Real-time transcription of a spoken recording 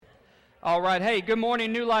All right. Hey, good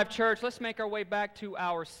morning, New Life Church. Let's make our way back to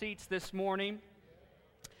our seats this morning.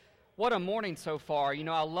 What a morning so far. You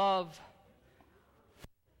know, I love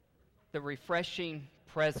the refreshing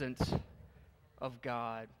presence of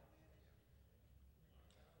God.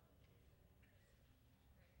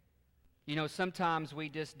 You know, sometimes we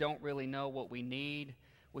just don't really know what we need,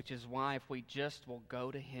 which is why if we just will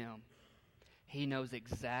go to Him, He knows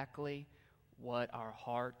exactly what our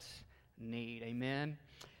hearts need. Amen?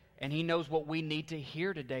 And He knows what we need to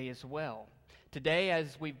hear today as well. Today,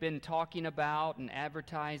 as we've been talking about and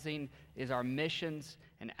advertising, is our Missions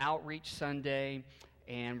and Outreach Sunday.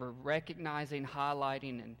 And we're recognizing,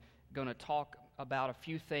 highlighting, and going to talk about a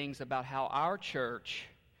few things about how our church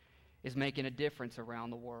is making a difference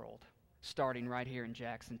around the world, starting right here in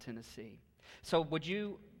Jackson, Tennessee. So would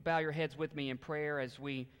you bow your heads with me in prayer as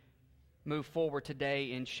we move forward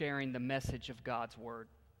today in sharing the message of God's Word?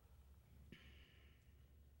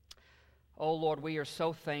 Oh, Lord, we are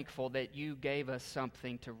so thankful that you gave us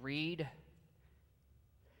something to read.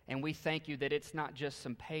 And we thank you that it's not just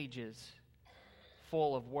some pages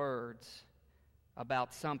full of words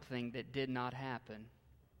about something that did not happen,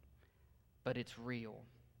 but it's real.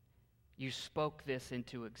 You spoke this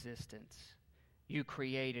into existence. You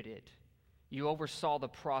created it. You oversaw the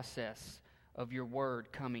process of your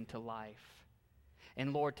word coming to life.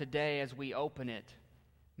 And Lord, today as we open it,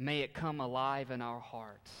 may it come alive in our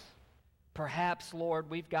hearts. Perhaps, Lord,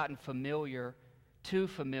 we've gotten too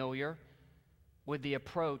familiar with the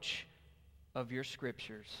approach of your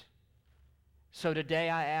scriptures. So today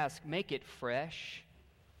I ask, make it fresh,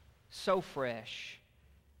 so fresh,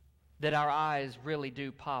 that our eyes really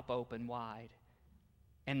do pop open wide,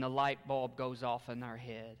 and the light bulb goes off in our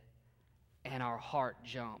head, and our heart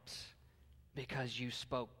jumps because you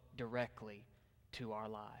spoke directly to our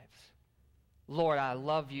lives. Lord, I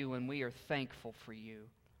love you, and we are thankful for you.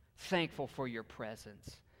 Thankful for your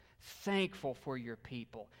presence, thankful for your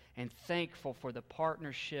people, and thankful for the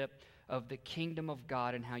partnership of the kingdom of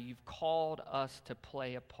God and how you've called us to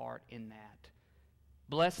play a part in that.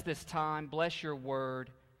 Bless this time, bless your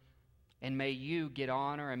word, and may you get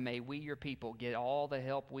honor, and may we, your people, get all the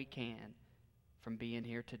help we can from being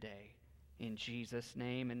here today. In Jesus'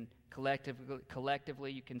 name, and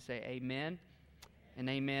collectively you can say amen and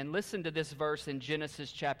amen. Listen to this verse in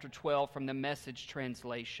Genesis chapter 12 from the Message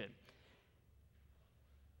translation.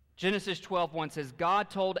 Genesis 12:1 says, God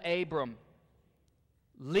told Abram,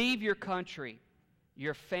 leave your country,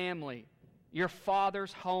 your family, your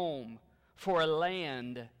father's home for a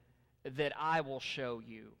land that I will show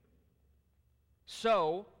you.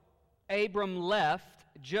 So Abram left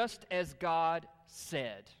just as God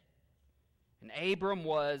said. And Abram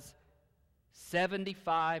was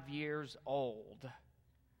 75 years old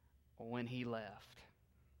when he left.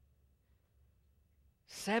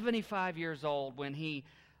 75 years old when he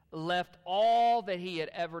left all that he had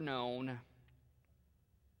ever known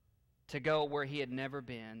to go where he had never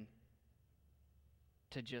been,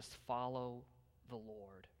 to just follow the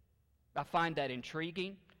Lord. I find that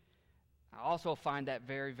intriguing. I also find that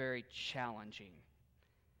very, very challenging.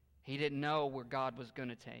 He didn't know where God was going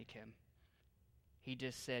to take him. He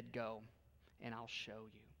just said, go, and I'll show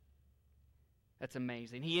you. That's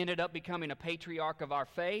amazing. He ended up becoming a patriarch of our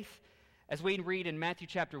faith. As we read in Matthew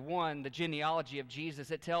chapter 1, the genealogy of Jesus,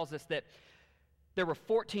 it tells us that there were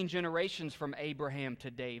 14 generations from Abraham to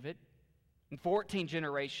David, and 14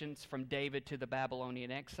 generations from David to the Babylonian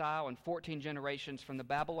exile, and 14 generations from the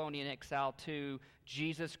Babylonian exile to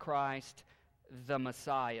Jesus Christ, the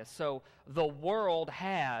Messiah. So the world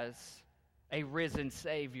has a risen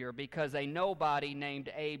Savior because a nobody named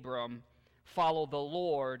Abram followed the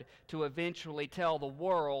Lord to eventually tell the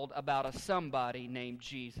world about a somebody named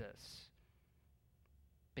Jesus.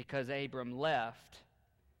 Because Abram left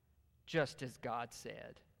just as God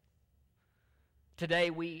said. Today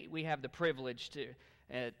we have the privilege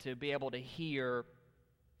to be able to hear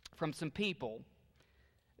from some people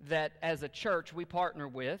that as a church we partner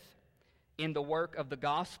with in the work of the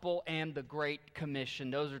gospel and the Great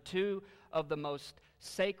Commission. Those are two of the most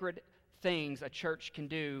sacred things a church can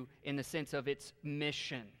do in the sense of its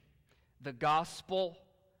mission. The gospel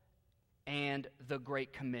and the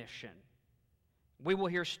Great Commission. We will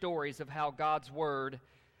hear stories of how God's Word,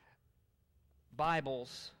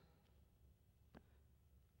 Bibles,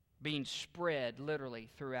 being spread literally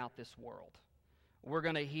throughout this world. We're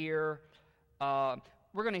going to hear how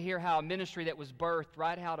a ministry that was birthed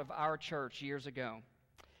right out of our church years ago,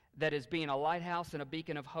 that is being a lighthouse and a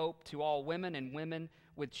beacon of hope to all women and women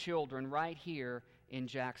with children right here in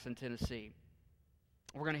Jackson, Tennessee.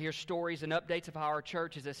 We're going to hear stories and updates of how our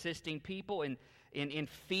church is assisting people in in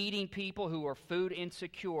feeding people who are food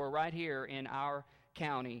insecure right here in our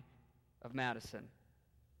county of Madison.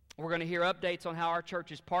 We're going to hear updates on how our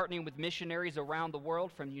church is partnering with missionaries around the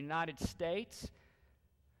world, from the United States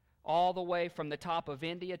all the way from the top of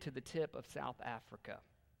India to the tip of South Africa.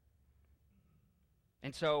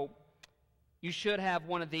 And so you should have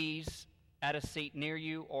one of these at a seat near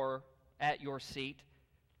you or at your seat.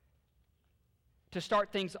 To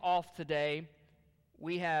start things off today,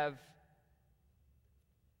 we have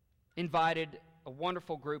invited a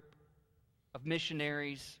wonderful group of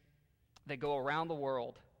missionaries that go around the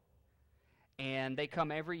world. And they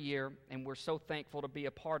come every year, and we're so thankful to be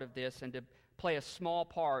a part of this and to play a small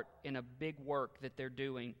part in a big work that they're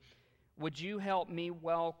doing. Would you help me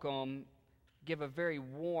give a very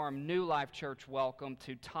warm New Life Church welcome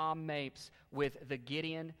to Tom Mapes with the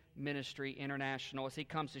Gideon Ministry International as he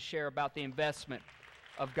comes to share about the investment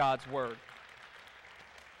of God's Word.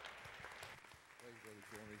 Thank you, Brother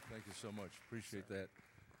Jeremy. Thank you so much. Appreciate that.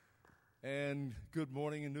 And good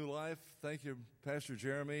morning in New Life. Thank you, Pastor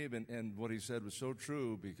Jeremy. And what he said was so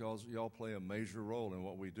true, because y'all play a major role in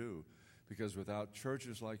what we do. Because without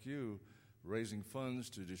churches like you raising funds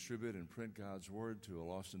to distribute and print God's Word to a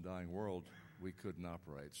lost and dying world, we couldn't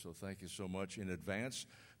operate. So thank you so much in advance.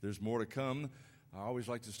 There's more to come. I always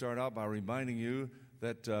like to start out by reminding you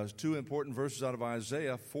that two important verses out of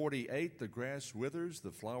Isaiah 48, the grass withers,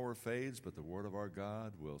 the flower fades, but the word of our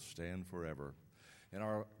God will stand forever. And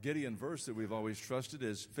our Gideon verse that we've always trusted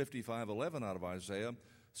is 55:11 out of Isaiah.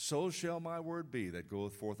 So shall my word be that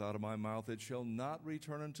goeth forth out of my mouth. It shall not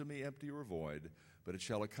return unto me empty or void, but it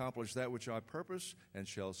shall accomplish that which I purpose, and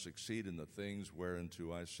shall succeed in the things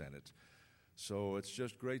whereunto I sent it. So it's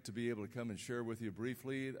just great to be able to come and share with you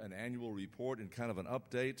briefly an annual report and kind of an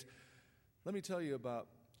update. Let me tell you about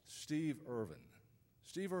Steve Irvin.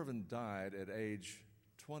 Steve Irvin died at age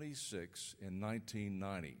 26 in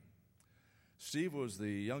 1990. Steve was the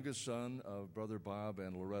youngest son of Brother Bob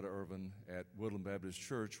and Loretta Irvin at Woodland Baptist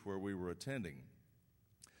Church, where we were attending.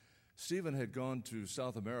 Stephen had gone to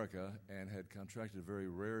South America and had contracted a very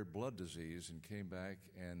rare blood disease and came back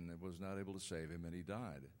and was not able to save him, and he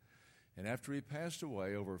died. And after he passed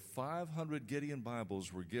away, over 500 Gideon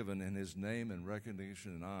Bibles were given in his name in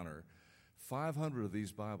recognition and honor. 500 of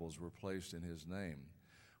these Bibles were placed in his name.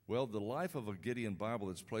 Well, the life of a Gideon Bible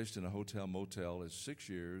that's placed in a hotel motel is 6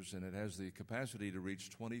 years, and it has the capacity to reach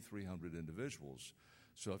 2,300 individuals.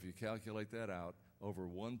 So if you calculate that out, over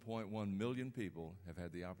 1.1 million people have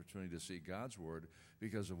had the opportunity to see God's Word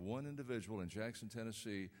because of one individual in Jackson,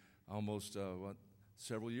 Tennessee, almost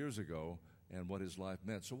several years ago, and what his life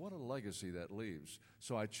meant. So what a legacy that leaves.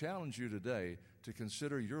 So I challenge you today to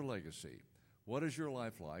consider your legacy. What is your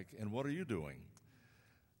life like, and what are you doing?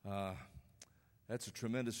 That's a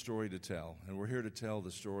tremendous story to tell, and we're here to tell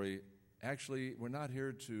the story. Actually, we're not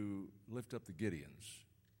here to lift up the Gideons.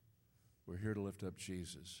 We're here to lift up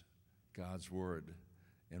Jesus, God's Word,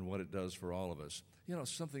 and what it does for all of us. You know,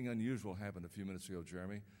 something unusual happened a few minutes ago,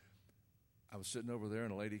 Jeremy. I was sitting over there,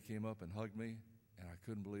 and a lady came up and hugged me, and I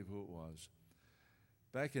couldn't believe who it was.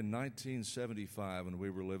 Back in 1975, when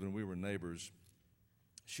we were neighbors,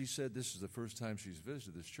 she said this is the first time she's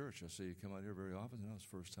visited this church. I say, you come out here very often? No, it's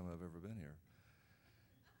the first time I've ever been here.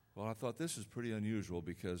 Well, I thought this is pretty unusual,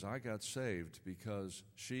 because I got saved because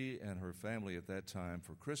she and her family at that time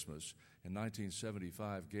for Christmas in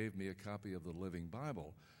 1975 gave me a copy of the Living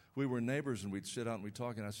Bible. We were neighbors, and we'd sit out and we'd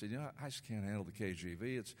talk, and I said, you know, I just can't handle the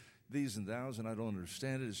KJV. It's these and thous, and I don't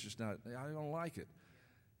understand it. It's just not, I don't like it.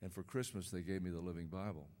 And for Christmas, they gave me the Living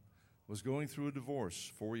Bible. I was going through a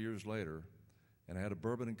divorce 4 years later, and I had a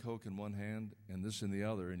bourbon and Coke in one hand and this in the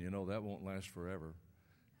other, and you know that won't last forever.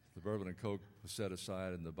 The bourbon and Coke was set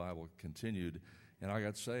aside, and the Bible continued, and I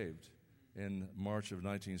got saved in March of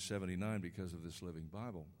 1979 because of this Living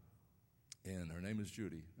Bible. And her name is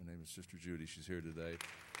Judy. Her name is Sister Judy. She's here today,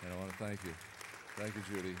 and I want to thank you. Thank you,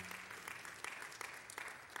 Judy.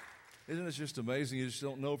 Isn't it just amazing? You just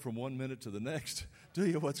don't know from 1 minute to the next, do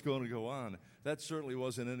you, what's going to go on? That certainly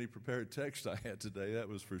wasn't any prepared text I had today, that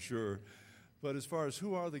was for sure. But as far as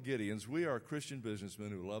who are the Gideons, we are Christian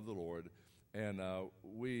businessmen who love the Lord, and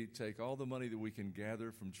we take all the money that we can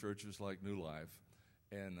gather from churches like New Life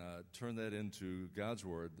and turn that into God's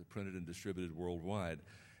Word, printed and distributed worldwide.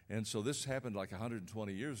 And so this happened like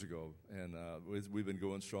 120 years ago, and we've been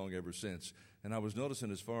going strong ever since. And I was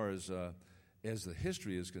noticing, as far as the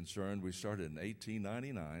history is concerned, we started in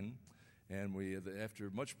 1899, and after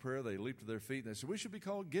much prayer, they leaped to their feet, and they said, we should be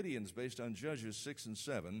called Gideons based on Judges 6 and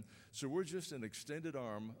 7. So we're just an extended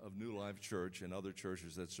arm of New Life Church and other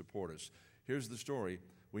churches that support us. Here's the story.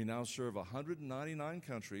 We now serve 199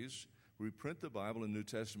 countries. We print the Bible and New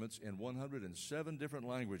Testaments in 107 different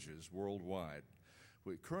languages worldwide.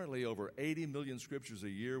 Currently, over 80 million scriptures a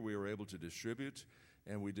year we are able to distribute,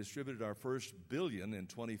 and we distributed our first billion in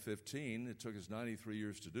 2015. It took us 93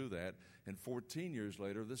 years to do that, and 14 years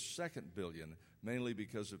later, the second billion, mainly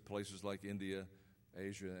because of places like India,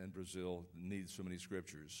 Asia, and Brazil need so many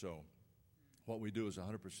scriptures. So what we do is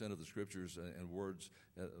 100% of the scriptures and words,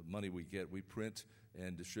 money we get, we print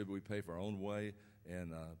and distribute. We pay for our own way,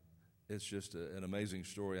 and it's just an amazing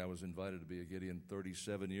story. I was invited to be a Gideon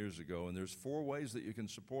 37 years ago, and there's 4 ways that you can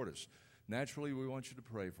support us. Naturally, we want you to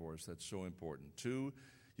pray for us. That's so important. 2,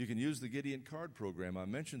 you can use the Gideon Card Program. I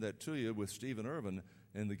mentioned that to you with Stephen Irvin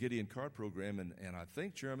and the Gideon Card Program, and I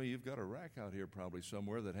think, Jeremy, you've got a rack out here probably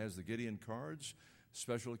somewhere that has the Gideon cards,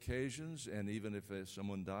 special occasions, and even if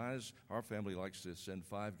someone dies, our family likes to send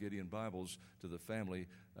 5 Gideon Bibles to the family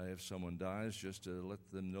if someone dies, just to let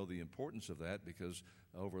them know the importance of that, because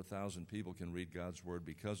over 1,000 people can read God's Word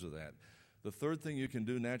because of that. The third thing you can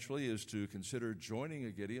do naturally is to consider joining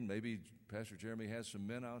a Gideon. Maybe Pastor Jeremy has some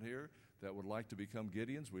men out here that would like to become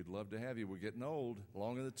Gideons. We'd love to have you. We're getting old,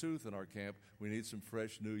 long in the tooth in our camp. We need some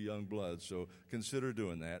fresh, new, young blood. So consider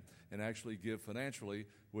doing that and actually give financially,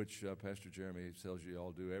 which Pastor Jeremy tells you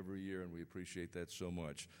all do every year, and we appreciate that so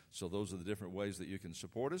much. So those are the different ways that you can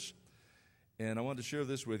support us. And I wanted to share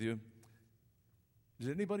this with you.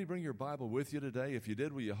 Did anybody bring your Bible with you today? If you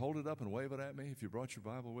did, will you hold it up and wave it at me if you brought your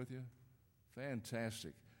Bible with you?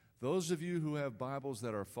 Fantastic. Those of you who have Bibles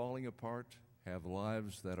that are falling apart have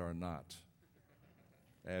lives that are not.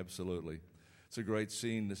 Absolutely. It's a great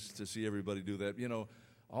scene to see everybody do that. You know,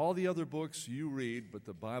 all the other books you read, but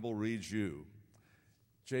the Bible reads you.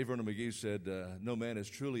 J. Vernon McGee said, no man is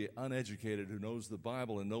truly uneducated who knows the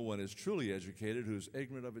Bible, and no one is truly educated who is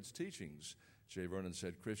ignorant of its teachings. J. Vernon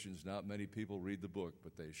said, Christians, not many people read the book,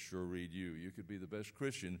 but they sure read you. You could be the best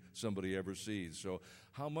Christian somebody ever sees. So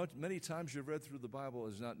many times you've read through the Bible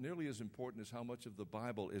is not nearly as important as how much of the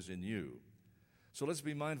Bible is in you. So let's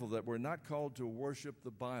be mindful that we're not called to worship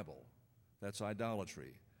the Bible. That's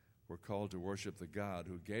idolatry. We're called to worship the God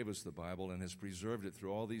who gave us the Bible and has preserved it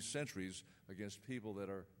through all these centuries against people that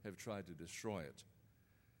have tried to destroy it.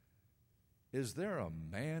 Is there a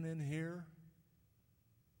man in here?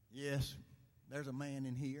 Yes, there's a man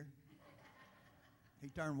in here. He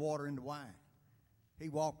turned water into wine. He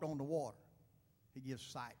walked on the water. He gives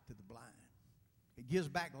sight to the blind. He gives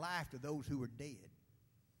back life to those who are dead.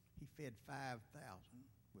 He fed 5,000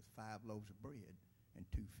 with 5 loaves of bread and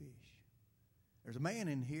 2 fish. There's a man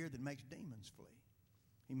in here that makes demons flee.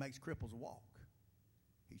 He makes cripples walk.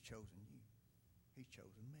 He's chosen you. He's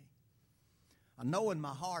chosen me. I know in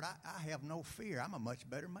my heart I have no fear. I'm a much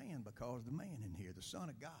better man because of the man in here, the Son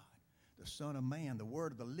of God, the Son of Man, the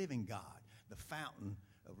Word of the living God, the fountain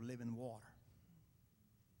of living water.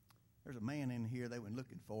 There's a man in here they were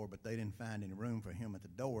looking for, but they didn't find any room for him at the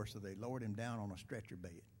door, so they lowered him down on a stretcher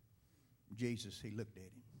bed. Jesus, he looked at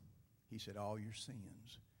him. He said, all your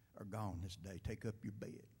sins are gone this day. Take up your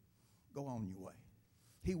bed. Go on your way.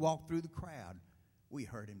 He walked through the crowd. We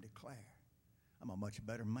heard him declare, I'm a much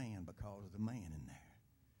better man because of the man in there.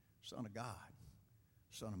 Son of God,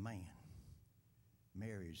 Son of Man.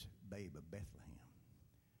 Mary's babe of Bethlehem.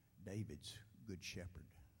 David's good shepherd.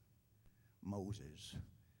 Moses,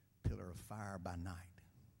 pillar of fire by night,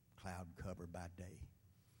 cloud cover by day.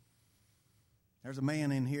 There's a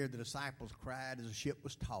man in here the disciples cried as the ship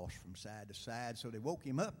was tossed from side to side. So they woke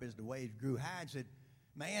him up as the waves grew high and said,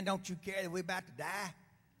 man, don't you care that we're about to die?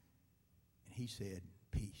 And he said,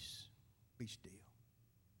 peace, be still.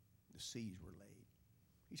 The seas were laid.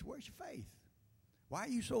 He said, where's your faith? Why are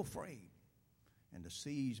you so afraid? And the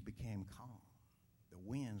seas became calm. The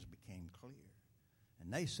winds became clear.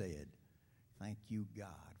 And they said, thank you, God,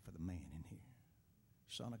 for the man in here.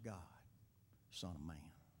 Son of God, Son of Man.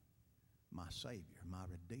 My Savior, my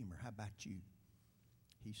Redeemer. How about you?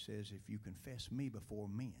 He says, if you confess me before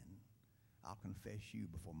men, I'll confess you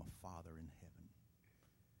before my Father in heaven.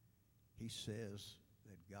 He says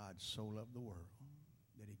that God so loved the world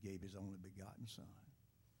that he gave his only begotten Son.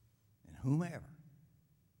 And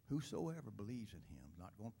whosoever believes in him is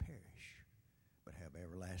not going to perish, but have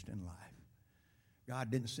everlasting life.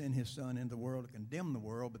 God didn't send his Son into the world to condemn the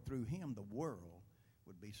world, but through him the world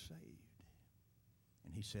would be saved.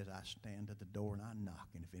 And he says, I stand at the door and I knock,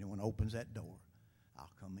 and if anyone opens that door, I'll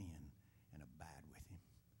come in and abide with him,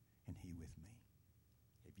 and he with me.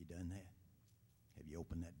 Have you done that? Have you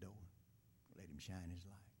opened that door? Let him shine his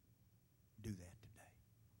light. Do that today.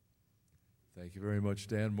 Thank you very much,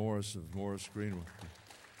 Dan Morris of Morris Greenwood.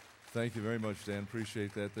 Thank you very much, Dan.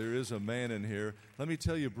 Appreciate that. There is a man in here. Let me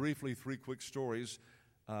tell you briefly 3 quick stories.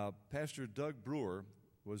 Pastor Doug Brewer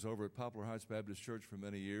was over at Poplar Heights Baptist Church for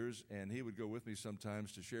many years, and he would go with me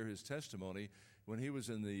sometimes to share his testimony. When he was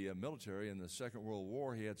in the military in the Second World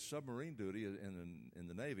War, he had submarine duty in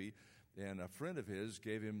the Navy, and a friend of his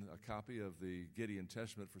gave him a copy of the Gideon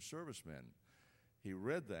Testament for servicemen. He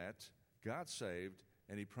read that, got saved,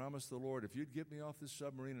 and he promised the Lord, if you'd get me off this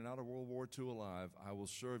submarine and out of World War II alive, I will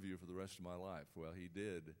serve you for the rest of my life. Well, he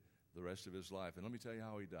did the rest of his life. And let me tell you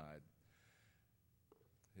how he died.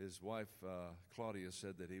 His wife, Claudia,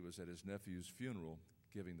 said that he was at his nephew's funeral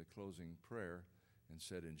giving the closing prayer and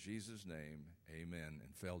said, in Jesus' name, amen,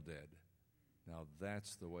 and fell dead. Now,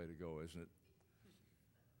 that's the way to go, isn't it?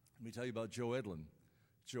 Let me tell you about Joe Edlin.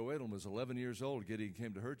 Joe Edlin was 11 years old. Gideon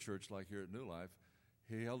came to her church like here at New Life.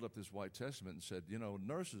 He held up this White Testament and said, you know,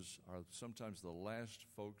 nurses are sometimes the last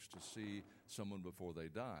folks to see someone before they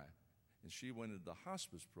die. And she went into the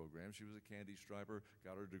hospice program. She was a candy striper,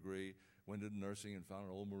 got her degree, went into nursing and found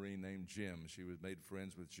an old Marine named Jim. She made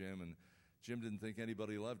friends with Jim, and Jim didn't think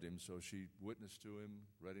anybody loved him, so she witnessed to him,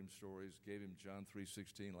 read him stories, gave him John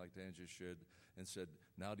 3:16 like Dan just shared, and said,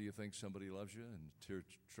 now do you think somebody loves you? And a tear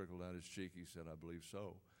trickled down his cheek. He said, I believe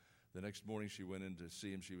so. The next morning she went in to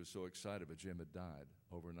see him. She was so excited, but Jim had died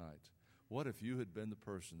overnight. What if you had been the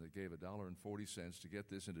person that gave $1.40 to get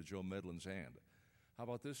this into Joe Medlin's hand? How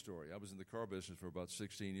about this story? I was in the car business for about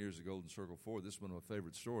 16 years at Golden Circle Ford. This is one of my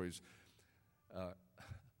favorite stories.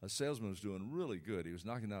 A salesman was doing really good. He was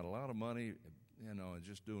knocking out a lot of money, you know, and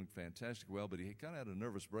just doing fantastic well, but he kind of had a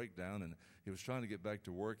nervous breakdown, and he was trying to get back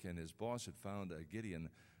to work, and his boss had found a Gideon,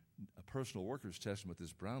 a personal worker's testament,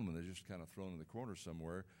 this brown one they just kind of thrown in the corner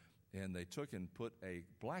somewhere, and they took and put a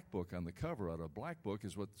black book on the cover. A black book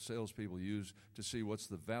is what salespeople use to see what's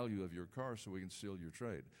the value of your car so we can seal your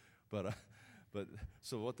trade. But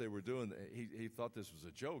so what they were doing, he thought this was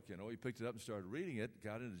a joke, you know. He picked it up and started reading it,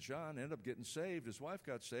 got into John, ended up getting saved. His wife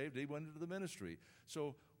got saved. He went into the ministry.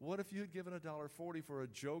 So what if you had given $1.40 for a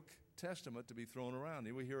joke testament to be thrown around?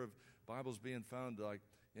 We hear of Bibles being found like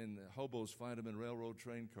in hobos find them in railroad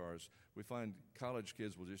train cars. We find college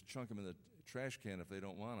kids will just chunk them in the trash can if they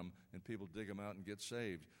don't want them, and people dig them out and get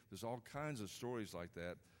saved. There's all kinds of stories like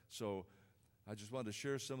that. So I just wanted to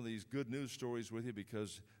share some of these good news stories with you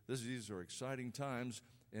because these are exciting times.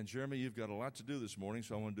 And Jeremy, you've got a lot to do this morning,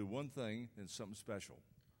 so I want to do one thing and something special.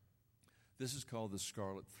 This is called the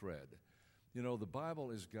Scarlet Thread. You know, the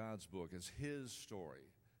Bible is God's book. It's His story.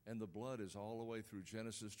 And the blood is all the way through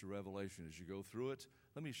Genesis to Revelation. As you go through it,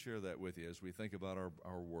 let me share that with you as we think about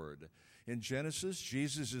our word. In Genesis,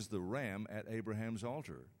 Jesus is the ram at Abraham's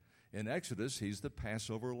altar. In Exodus, He's the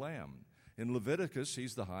Passover lamb. In Leviticus,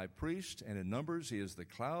 He's the high priest. And in Numbers, He is the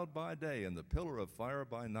cloud by day and the pillar of fire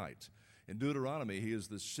by night. In Deuteronomy, He is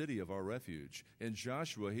the city of our refuge. In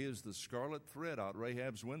Joshua, He is the scarlet thread out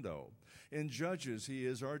Rahab's window. In Judges, He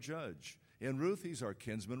is our judge. In Ruth, He's our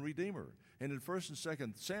kinsman redeemer. And in 1 and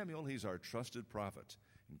 2 Samuel, He's our trusted prophet.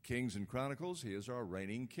 In Kings and Chronicles, He is our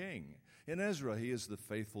reigning king. In Ezra, He is the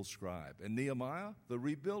faithful scribe. In Nehemiah, the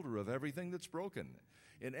rebuilder of everything that's broken.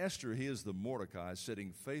 In Esther, He is the Mordecai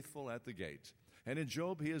sitting faithful at the gate. And in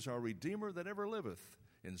Job, He is our redeemer that ever liveth.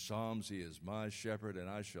 In Psalms, He is my shepherd, and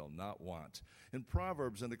I shall not want. In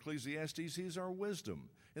Proverbs and Ecclesiastes, He is our wisdom.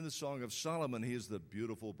 In the Song of Solomon, He is the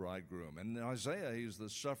beautiful bridegroom. And in Isaiah, He is the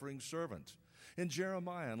suffering servant. In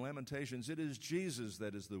Jeremiah and Lamentations, it is Jesus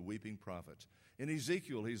that is the weeping prophet. In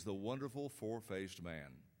Ezekiel, He's the wonderful four-faced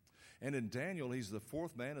man. And in Daniel, He's the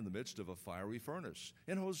fourth man in the midst of a fiery furnace.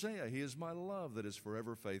 In Hosea, He is my love that is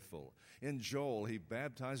forever faithful. In Joel, He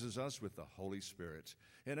baptizes us with the Holy Spirit.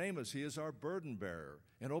 In Amos, He is our burden bearer.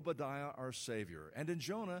 In Obadiah, our Savior. And in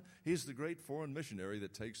Jonah, He's the great foreign missionary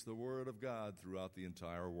that takes the word of God throughout the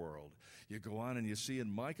entire world. You go on and you see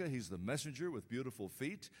in Micah, He's the messenger with beautiful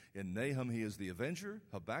feet. In Nahum, He is the avenger.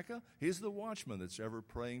 Habakkuk, He's the watchman that's ever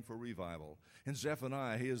praying for revival. In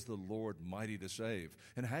Zephaniah, He is the Lord mighty to save.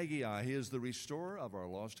 In Haggai, He is the restorer of our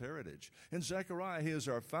lost heritage. In Zechariah, He is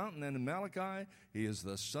our fountain. And in Malachi, He is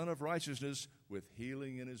the Son of righteousness with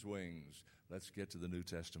healing in His wings. Let's get to the New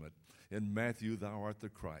Testament. In Matthew, Thou art the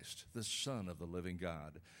Christ, the Son of the living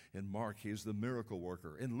God. In Mark, He is the miracle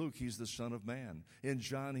worker. In Luke, He's the Son of Man. In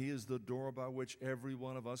John, He is the door by which every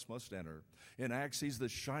one of us must enter. In Acts, He's the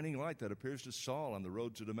shining light that appears to Saul on the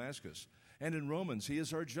road to Damascus. And in Romans, He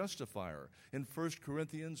is our justifier. In 1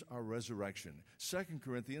 Corinthians, our resurrection. 2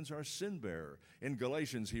 Corinthians, our sin bearer. In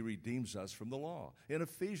Galatians, He redeems us from the law. In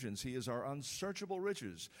Ephesians, He is our unsearchable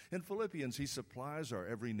riches. In Philippians, He supplies our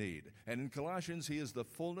every need. And in Colossians, He is the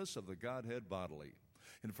fullness of the Godhead bodily.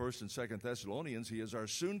 In 1st and 2nd Thessalonians, he is our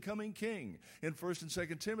soon-coming king. In 1st and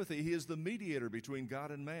 2nd Timothy, he is the mediator between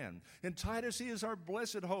God and man. In Titus, he is our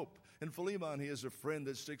blessed hope. In Philemon, he is a friend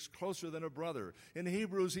that sticks closer than a brother. In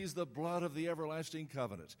Hebrews, he's the blood of the everlasting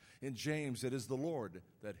covenant. In James, it is the Lord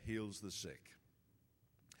that heals the sick.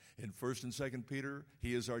 In 1st and 2nd Peter,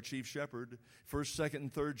 he is our chief shepherd. 1st, 2nd,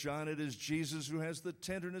 and 3rd John, it is Jesus who has the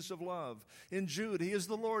tenderness of love. In Jude, he is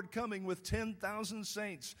the Lord coming with 10,000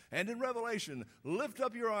 saints. And in Revelation, lift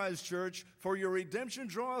up your eyes, church, for your redemption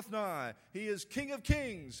draweth nigh. He is King of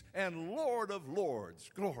kings and Lord of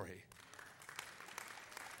lords. Glory.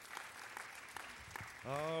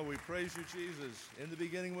 Oh, we praise you, Jesus. In the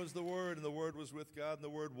beginning was the Word, and the Word was with God, and the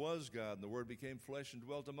Word was God, and the Word became flesh and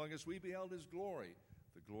dwelt among us. We beheld his glory,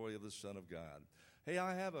 the glory of the Son of God. Hey,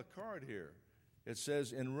 I have a card here. It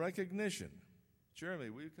says, in recognition. Jeremy,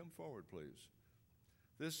 will you come forward, please?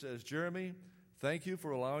 This says, Jeremy, thank you for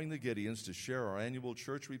allowing the Gideons to share our annual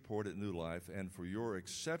church report at New Life and for your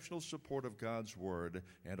exceptional support of God's Word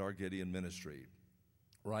and our Gideon ministry.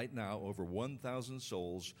 Right now, over 1,000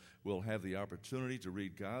 souls will have the opportunity to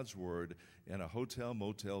read God's Word in a hotel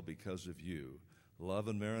motel because of you. Love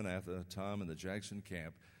and Maranatha, Tom and the Jackson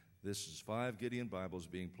camp. This is 5 Gideon Bibles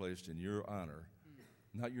being placed in your honor.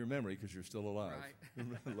 Not your memory, because you're still alive.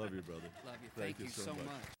 Right. Love you, brother. Love you. Thank you so much.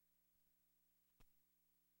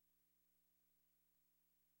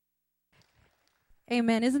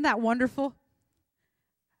 Amen. Isn't that wonderful?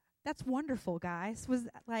 That's wonderful, guys.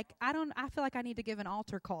 I feel like I need to give an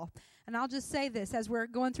altar call. And I'll just say this, as we're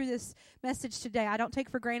going through this message today, I don't take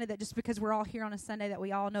for granted that just because we're all here on a Sunday that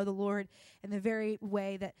we all know the Lord in the very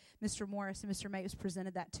way that Mr. Morris and Mr. Mapes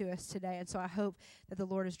presented that to us today. And so I hope that the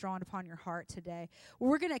Lord is drawn upon your heart today.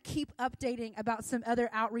 We're going to keep updating about some other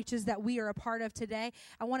outreaches that we are a part of today.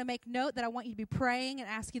 I want to make note that I want you to be praying and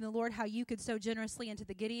asking the Lord how you could sow generously into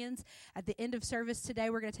the Gideons. At the end of service today,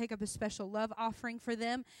 we're going to take up a special love offering for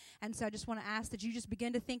them. And so I just want to ask that you just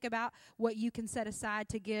begin to think about what you can set aside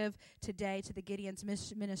to give today to the Gideons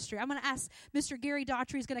ministry. I'm going to ask Mr. Gary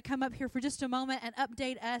Daughtry is going to come up here for just a moment and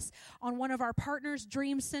update us on one of our partners,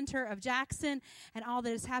 Dream Center of Jackson, and all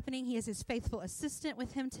that is happening. He is his faithful assistant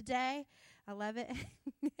with him today. I love it.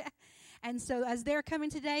 And so as they're coming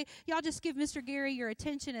today, y'all just give Mr. Gary your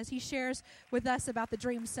attention as he shares with us about the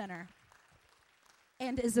Dream Center.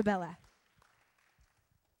 And Isabella.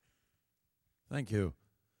 Thank you.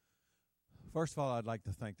 First of all, I'd like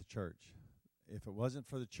to thank the church. If it wasn't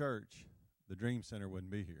for the church, the Dream Center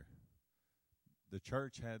wouldn't be here. The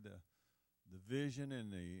church had the vision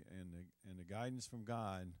and the guidance from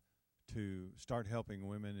God to start helping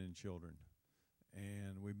women and children,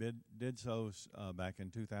 and we did so back in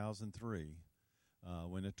 2003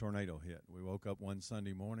 when a tornado hit. We woke up one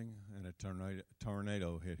Sunday morning and a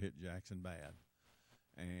tornado hit Jackson bad,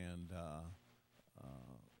 and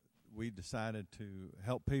we decided to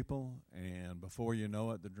help people, and before you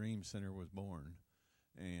know it, the Dream Center was born.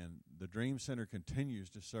 And the Dream Center continues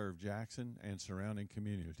to serve Jackson and surrounding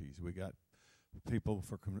communities. We got people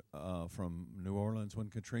from New Orleans when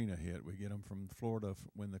Katrina hit. We get them from Florida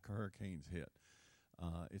when the hurricanes hit.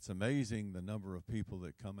 It's amazing the number of people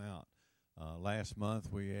that come out. Last month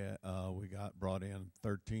we brought in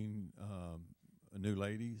 13 new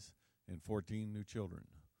ladies and 14 new children.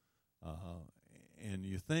 And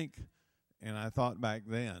you think, and I thought back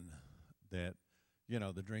then that,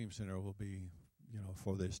 the Dream Center will be,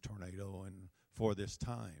 for this tornado and for this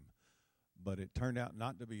time. But it turned out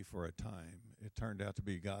not to be for a time. It turned out to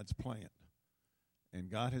be God's plan. And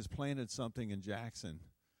God has planted something in Jackson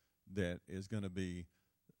that is going to be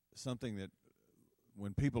something that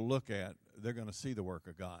when people look at, they're going to see the work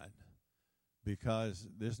of God. Because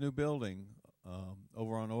this new building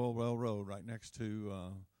over on Oil Well Road right next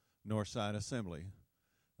to Northside Assembly.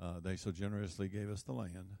 They so generously gave us the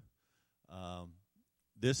land.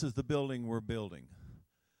 This is the building we're building.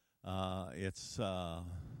 It's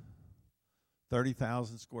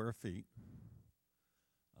 30,000 square feet.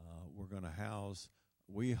 We're going to house,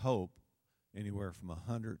 we hope, anywhere from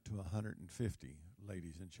 100 to 150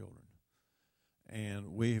 ladies and children.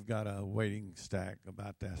 And we've got a waiting stack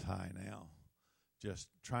about that high now, just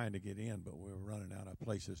trying to get in, but we're running out of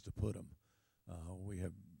places to put them. We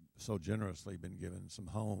have so generously been given some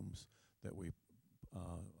homes that we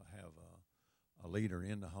have a leader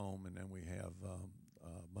in the home, and then we have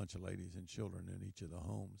a bunch of ladies and children in each of the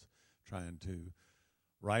homes trying to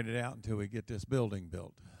ride it out until we get this building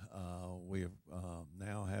built. We have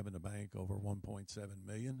now have in the bank over $1.7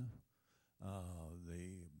 million.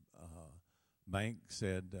 The bank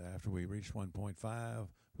said after we reach 1.5,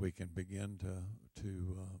 we can begin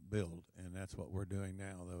to build, and that's what we're doing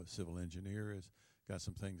now. The civil engineer has got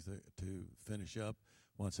some things to finish up.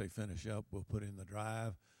 Once they finish up, we'll put in the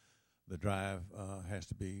drive. The drive has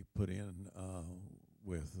to be put in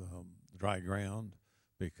with dry ground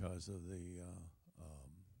because of the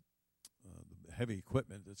heavy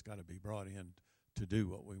equipment that's got to be brought in to do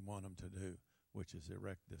what we want them to do, which is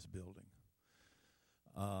erect this building.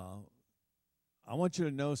 I want you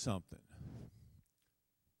to know something.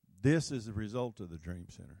 This is the result of the Dream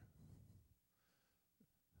Center.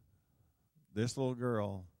 This little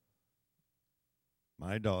girl,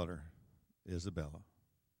 my daughter, Isabella.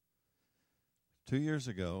 2 years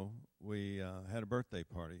ago, we had a birthday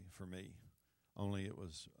party for me. Only it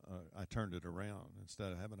was, I turned it around.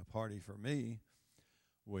 Instead of having a party for me,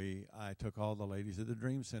 I took all the ladies at the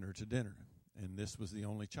Dream Center to dinner, and this was the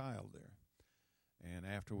only child there. And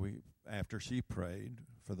after she prayed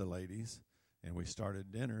for the ladies, and we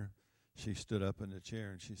started dinner, she stood up in the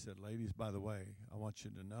chair and she said, "Ladies, by the way, I want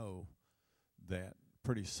you to know that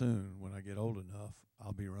pretty soon, when I get old enough,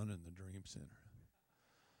 I'll be running the Dream Center."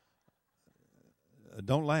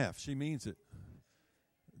 Don't laugh. She means it.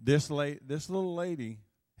 This little lady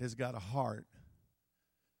has got a heart.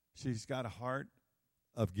 She's got a heart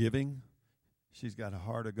of giving. She's got a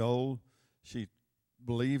heart of gold. She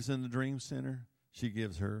believes in the Dream Center. She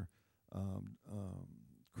gives her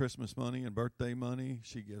Christmas money and birthday money.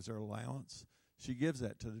 She gives her allowance. She gives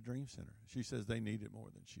that to the Dream Center. She says they need it more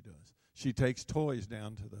than she does. She takes toys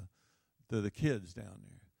down to the kids down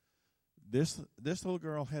there. This little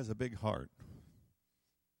girl has a big heart,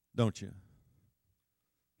 don't you?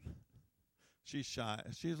 She's shy.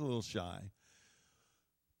 She's a little shy.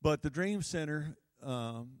 But the Dream Center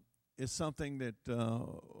is something that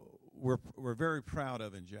we're very proud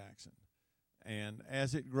of in Jackson. And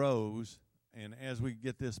as it grows and as we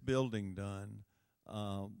get this building done,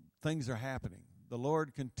 things are happening. The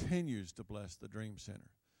Lord continues to bless the Dream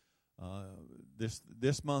Center.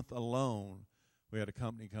 This month alone, we had a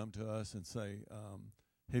company come to us and say,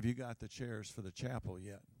 "Have you got the chairs for the chapel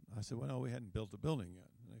yet?" I said, "Well, no, we hadn't built the building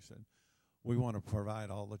yet." And they said, "We want to provide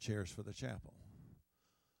all the chairs for the chapel."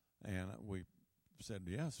 And we said,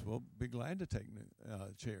 "Yes, we'll be glad to take new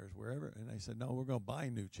chairs wherever." And they said, "No, we're going to buy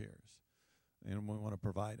new chairs, and we want to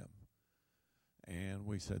provide them." And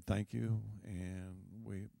we said, "Thank you," and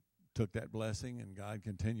we took that blessing, and God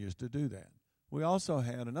continues to do that. We also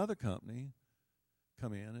had another company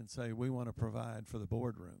come in and say, "We want to provide for the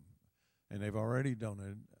boardroom." And they've already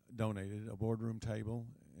donated a boardroom table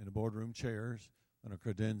and a boardroom chairs and a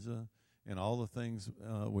credenza and all the things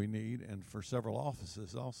we need, and for several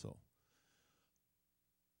offices also.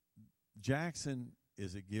 Jackson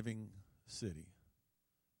is a giving city.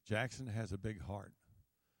 Jackson has a big heart.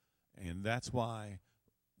 And that's why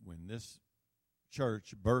when this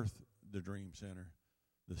church birthed the Dream Center,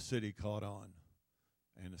 the city caught on,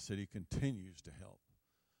 and the city continues to help.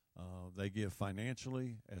 They give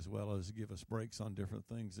financially as well as give us breaks on different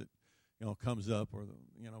things that comes up, or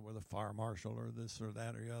where the fire marshal or this or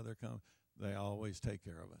that or the other come. They always take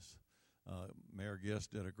care of us. Mayor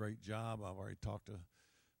Gist did a great job. I've already talked to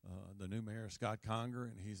the new mayor, Scott Conger,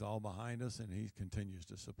 and he's all behind us, and he continues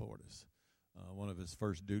to support us. One of his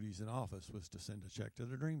first duties in office was to send a check to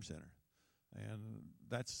the Dream Center, and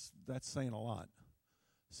that's saying a lot.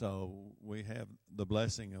 So we have the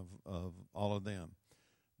blessing of all of them.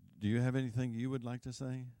 Do you have anything you would like to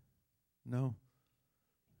say? No?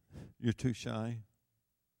 You're too shy?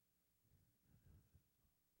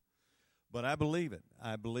 But I believe it.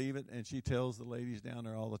 I believe it, and she tells the ladies down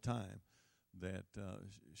there all the time that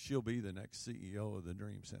she'll be the next CEO of the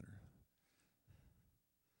Dream Center.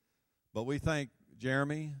 But we thank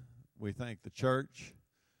Jeremy. We thank the church.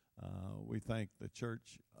 We thank the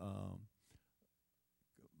church,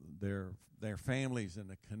 their families, and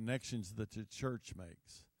the connections that the church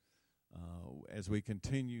makes. As we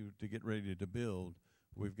continue to get ready to build,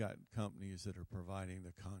 we've got companies that are providing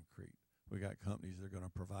the concrete. We got companies that are going to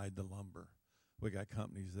provide the lumber. We got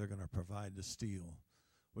companies that are going to provide the steel.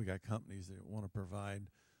 We got companies that want to provide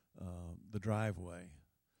the driveway.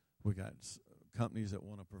 We got companies that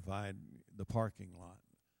want to provide the parking lot.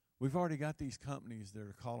 We've already got these companies that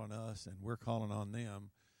are calling us, and we're calling on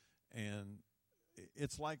them. And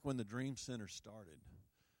it's like when the Dream Center started.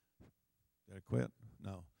 Did I quit?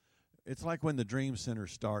 No. It's like when the Dream Center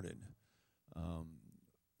started.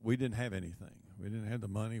 We didn't have anything. We didn't have the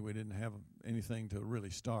money. We didn't have anything to really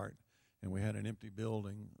start. And we had an empty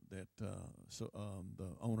building that the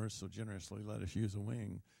owners so generously let us use a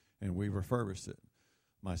wing, and we refurbished it.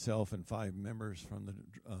 Myself and 5 members from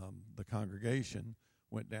the congregation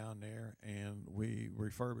went down there, and we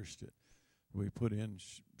refurbished it. We put in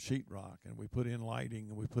sheetrock, and we put in lighting,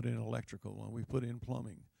 and we put in electrical, and we put in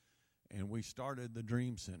plumbing. And we started the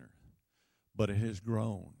Dream Center. but it has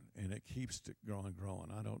grown, and it keeps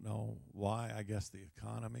growing. I don't know why. I guess the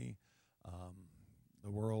economy,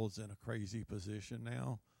 the world's in a crazy position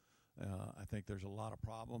now. I think there's a lot of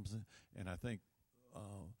problems, and I think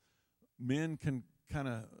men can kind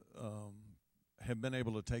of have been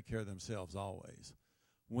able to take care of themselves always.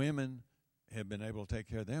 Women have been able to take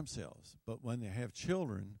care of themselves, but when they have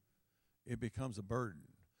children, it becomes a burden.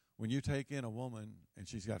 When you take in a woman and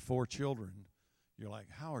she's got 4 children, you're like,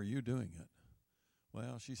 how are you doing it?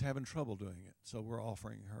 Well, she's having trouble doing it, so we're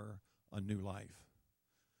offering her a new life.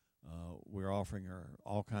 We're offering her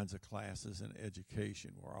all kinds of classes and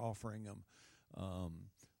education. We're offering them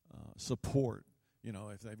support. You know,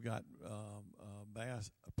 if they've got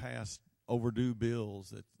past overdue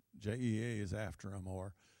bills that JEA is after them,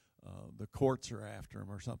 or the courts are after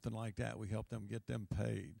them, or something like that, we help them get them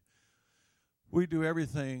paid. We do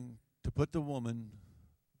everything to put the woman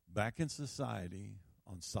back in society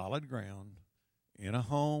on solid ground, in a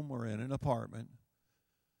home or in an apartment,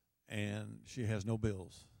 and she has no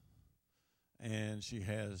bills. And she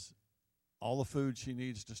has all the food she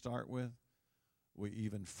needs to start with. We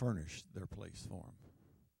even furnish their place for them.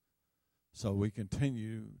 So we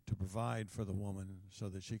continue to provide for the woman so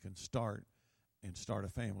that she can start a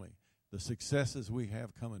family. The successes we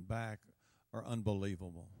have coming back are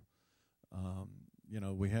unbelievable. You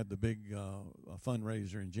know, we had the big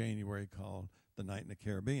fundraiser in January called the Night in the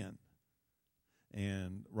Caribbean.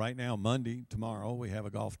 And right now, Monday, tomorrow, we have a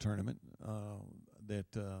golf tournament that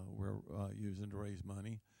we're using to raise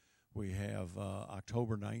money. We have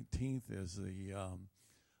October 19th is the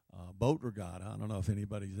boat regatta. I don't know if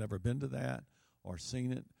anybody's ever been to that or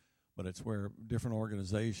seen it, but it's where different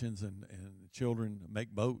organizations and children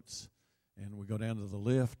make boats. And we go down to the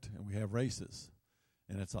lift, and we have races.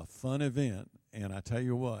 And it's a fun event, and I tell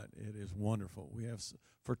you what, it is wonderful. We have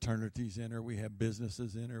fraternities in her. We have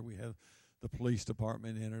businesses in her. We have the police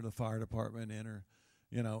department in her, the fire department in her,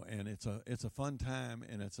 you know, and it's a fun time,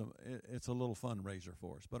 and it's a little fundraiser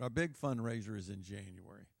for us. But our big fundraiser is in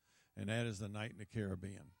January, and that is the Night in the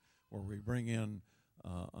Caribbean, where we bring in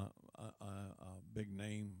a big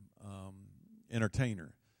name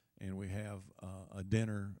entertainer, and we have a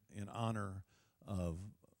dinner in honor of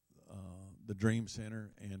the Dream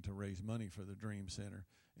Center and to raise money for the Dream Center,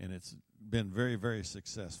 and it's been very, very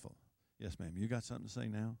successful. Yes, ma'am. You got something to say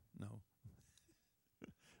now? No.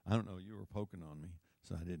 I don't know. You were poking on me,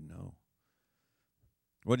 so I didn't know.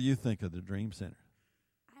 What do you think of the Dream Center?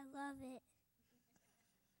 I love it.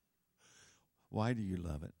 Why do you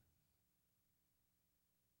love it?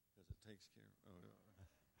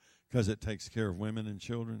 Because it takes care of women and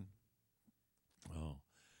children? Oh.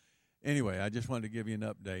 Anyway, I just wanted to give you an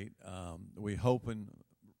update. We're hoping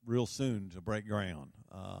real soon to break ground.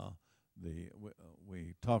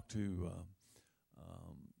 We talked to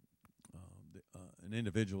an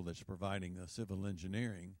individual that's providing civil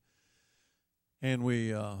engineering, and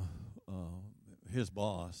we his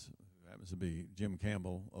boss, who happens to be Jim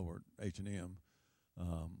Campbell over at H&M,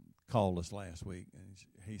 called us last week, and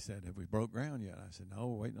he said, have we broke ground yet? I said, no,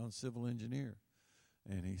 we're waiting on a civil engineer.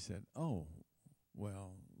 And he said, oh,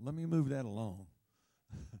 well, let me move that along.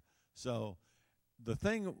 So the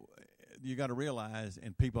thing you got to realize,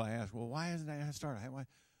 and people ask, well, why hasn't that started? Why?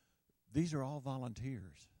 These are all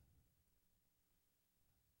volunteers.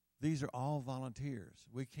 These are all volunteers.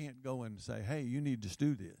 We can't go and say, hey, you need to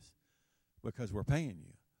do this because we're paying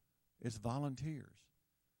you. It's volunteers.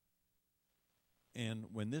 And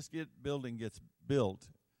when this building gets built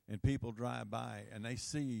and people drive by and they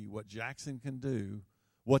see what Jackson can do,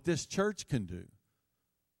 what this church can do,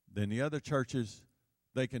 then the other churches,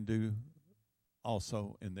 they can do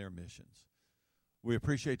also in their missions. We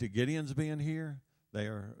appreciate the Gideons being here. They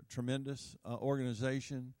are a tremendous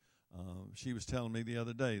organization. She was telling me the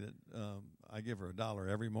other day that I give her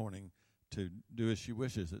 $1 every morning to do as she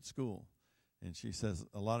wishes at school. And she says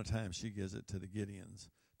a lot of times she gives it to the Gideons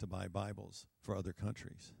to buy Bibles for other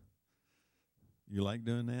countries. You like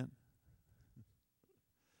doing that?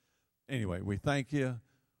 Anyway, we thank you.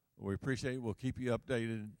 We appreciate it. We'll keep you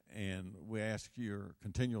updated, and we ask your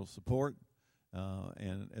continual support,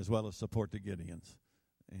 and as well as support the Gideons.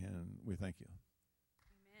 And we thank you.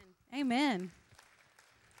 Amen. Amen.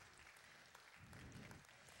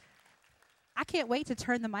 I can't wait to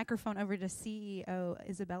turn the microphone over to CEO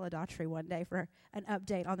Isabella Daughtry one day for an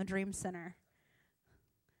update on the Dream Center.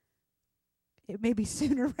 it may be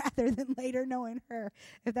sooner rather than later, knowing her,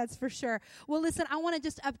 if that's for sure. Well, listen, I want to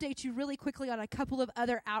just update you really quickly on a couple of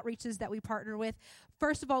other outreaches that we partner with.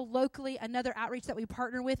 First of all, locally, another outreach that we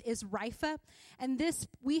partner with is RIFA. And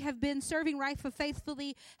we have been serving RIFA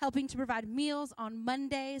faithfully, helping to provide meals on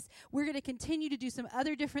Mondays. We're going to continue to do some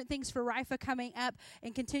other different things for RIFA coming up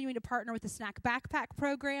and continuing to partner with the Snack Backpack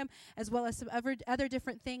program, as well as some other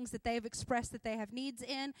different things that they have expressed that they have needs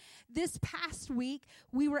in. This past week,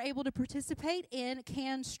 we were able to participate in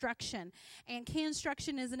Construction. And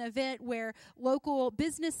Construction is an event where local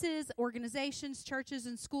businesses, organizations, churches,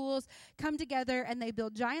 and schools come together and they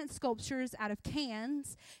build giant sculptures out of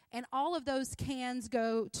cans, and all of those cans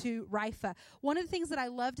go to RIFA. One of the things that I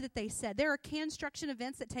loved that they said, there are Construction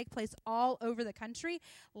events that take place all over the country.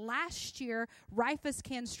 Last year, RIFA's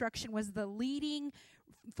Construction was the leading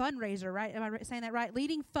fundraiser, right? Am I saying that right?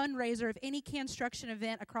 Leading fundraiser of any Construction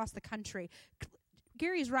event across the country.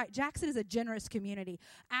 Gary's right. Jackson is a generous community.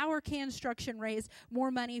 Our Construction raised more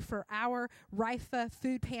money for our RIFA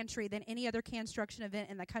food pantry than any other Construction event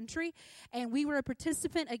in the country. And we were a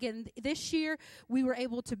participant again this year. We were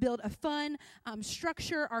able to build a fun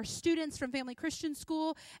structure. Our students from Family Christian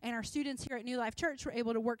School and our students here at New Life Church were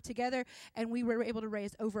able to work together, and we were able to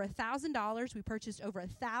raise over $1,000. We purchased over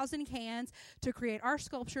 1,000 cans to create our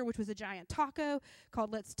sculpture, which was a giant taco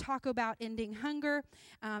called Let's Talk About Ending Hunger.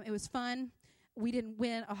 It was fun. We didn't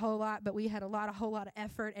win a whole lot, but we had a whole lot of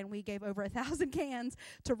effort, and we gave over 1,000 cans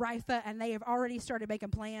to RIFA, and they have already started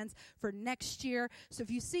making plans for next year. So if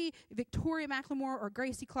you see Victoria McLemore or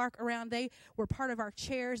Gracie Clark around, they were part of our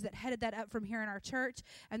chairs that headed that up from here in our church,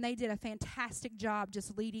 and they did a fantastic job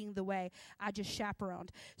just leading the way. I just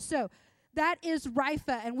chaperoned. So that is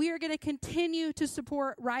RIFA, and we are going to continue to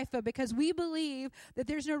support RIFA because we believe that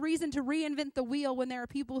there's no reason to reinvent the wheel when there are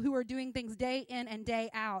people who are doing things day in and day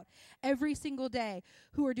out, every single day,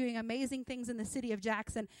 who are doing amazing things in the city of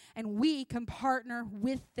Jackson, and we can partner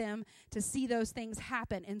with them to see those things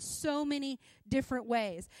happen in so many different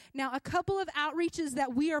ways. Now, a couple of outreaches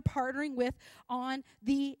that we are partnering with on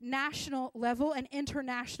the national level and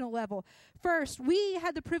international level. First, we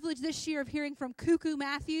had the privilege this year of hearing from Cuckoo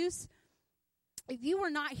Matthews. If you were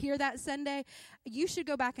not here that Sunday, you should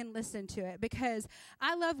go back and listen to it, because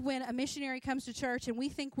I love when a missionary comes to church and we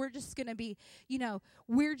think we're just going to be,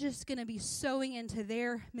 we're just going to be sowing into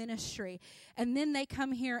their ministry. And then they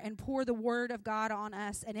come here and pour the word of God on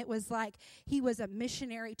us. And it was like he was a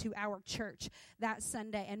missionary to our church that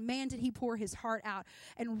Sunday. And man, did he pour his heart out.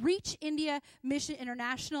 And Reach India Mission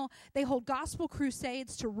International, they hold gospel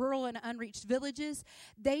crusades to rural and unreached villages.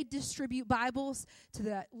 They distribute Bibles to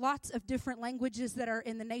the lots of different languages that are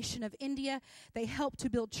in the nation of India. They help to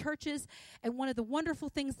build churches, and one of the wonderful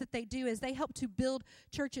things that they do is they help to build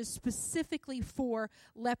churches specifically for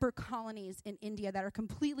leper colonies in India that are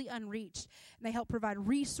completely unreached, and they help provide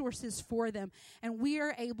resources for them, and we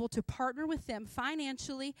are able to partner with them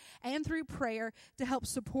financially and through prayer to help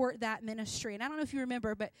support that ministry. And I don't know if you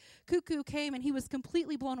remember, but Cuckoo came and he was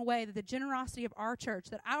completely blown away that the generosity of our church,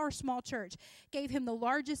 that our small church gave him the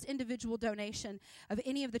largest individual donation of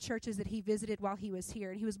any of the churches that he visited while he was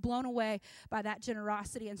here, and he was blown away by that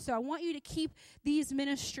generosity. And so I want you to keep these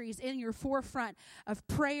ministries in your forefront of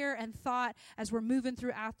prayer and thought as we're moving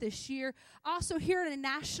throughout this year. Also, here at a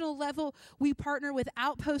national level, we partner with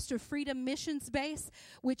Outpost of Freedom Missions Base,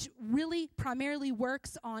 which really primarily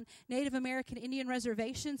works on Native American Indian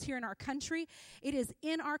reservations here in our country. It is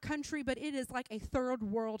in our country, but it is like a third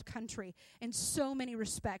world country in so many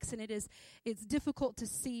respects, and it's difficult to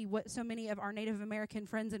see what so many of our Native American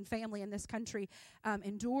friends and family in this country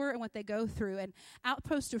endure and what they go through. And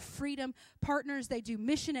Outpost of Freedom partners, they do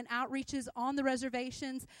mission and outreaches on the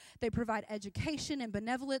reservations. They provide education and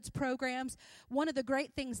benevolence programs. One of the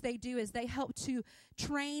great things they do is they help to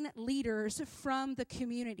train leaders from the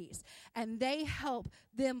communities, and they help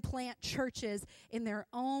them plant churches in their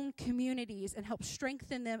own communities and help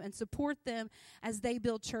strengthen them and support them as they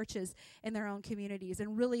build churches in their own communities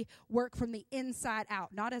and really work from the inside out,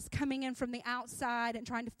 not as coming in from the outside and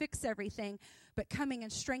trying to fix everything, but coming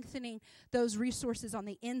and strengthening those resources on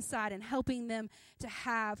the inside and helping them to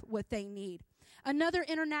have what they need. Another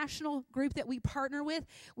international group that we partner with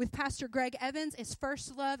Pastor Greg Evans, is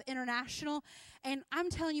First Love International. And I'm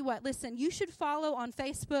telling you what, listen, you should follow on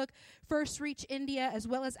Facebook First Reach India, as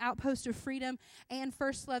well as Outpost of Freedom and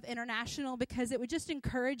First Love International, because it would just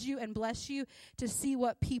encourage you and bless you to see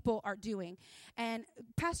what people are doing. And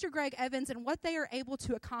Pastor Greg Evans and what they are able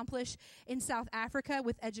to accomplish in South Africa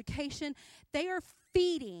with education, they are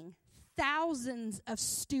feeding thousands of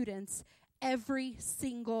students every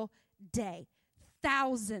single day.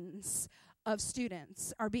 Thousands of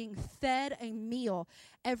students are being fed a meal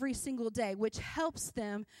every single day, which helps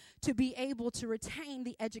them to be able to retain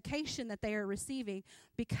the education that they are receiving,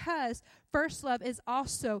 because First Love is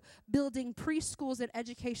also building preschools and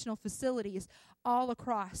educational facilities all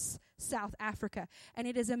across South Africa. And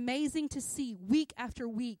it is amazing to see week after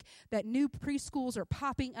week that new preschools are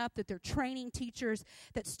popping up, that they're training teachers,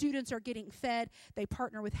 that students are getting fed. They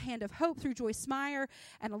partner with Hand of Hope through Joyce Meyer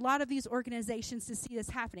and a lot of these organizations to see this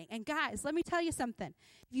happening. And guys, let me tell you something.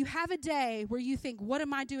 If you have a day where you think, what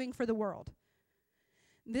am I doing for the world?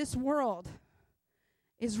 This world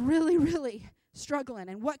is really, really struggling.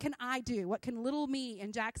 And what can I do? What can little me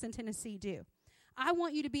in Jackson, Tennessee do? I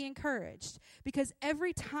want you to be encouraged, because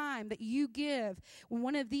every time that you give, when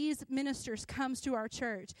one of these ministers comes to our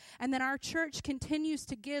church, and then our church continues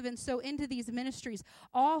to give and sow into these ministries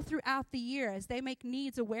all throughout the year as they make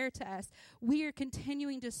needs aware to us, we are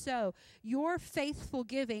continuing to sow. Your faithful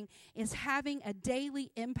giving is having a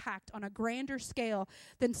daily impact on a grander scale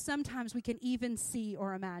than sometimes we can even see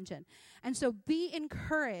or imagine. And so be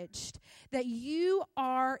encouraged that you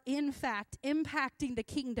are, in fact, impacting the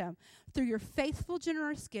kingdom through your faithful,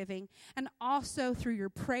 generous giving, and also through your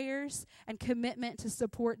prayers and commitment to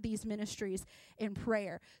support these ministries in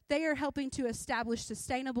prayer. They are helping to establish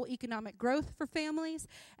sustainable economic growth for families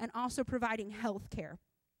and also providing health care.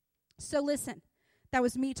 So listen, that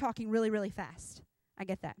was me talking really, really fast. I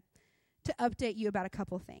get that. To update you about a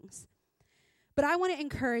couple of things. But I want to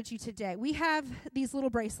encourage you today. We have these little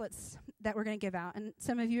bracelets that we're going to give out, and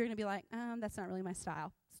some of you are going to be like, that's not really my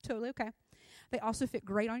style. It's totally okay. They also fit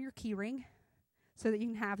great on your key ring so that you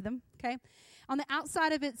can have them, okay? On the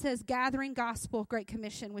outside of it says Gathering Gospel Great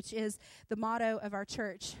Commission, which is the motto of our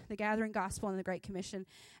church, the Gathering Gospel and the Great Commission.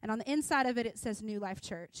 And on the inside of it, it says New Life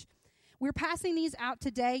Church. We're passing these out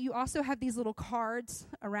today. You also have these little cards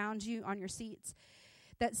around you on your seats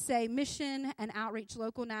that say Mission and Outreach,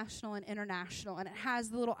 Local, National, and International. And it has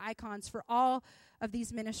the little icons for all of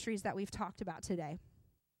these ministries that we've talked about today.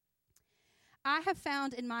 I have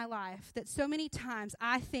found in my life that so many times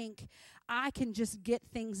I think I can just get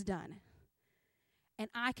things done.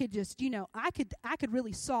 And I could just, I could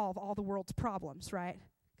really solve all the world's problems, right?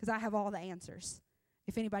 Because I have all the answers,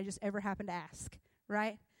 if anybody just ever happened to ask,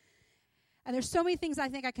 right? And there's so many things I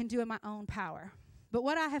think I can do in my own power. But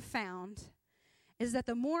what I have found is that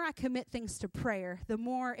the more I commit things to prayer, the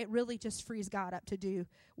more it really just frees God up to do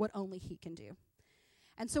what only He can do.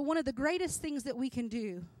 And so one of the greatest things that we can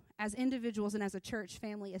do as individuals and as a church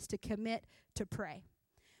family is to commit to pray.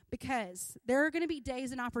 Because there are going to be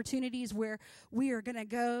days and opportunities where we are going to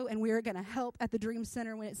go and we are going to help at the Dream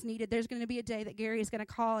Center when it's needed. There's going to be a day that Gary is going to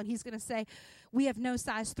call and he's going to say, we have no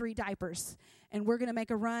size 3 diapers, and we're going to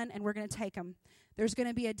make a run and we're going to take them. There's going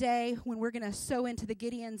to be a day when we're going to sow into the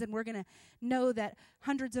Gideons and we're going to know that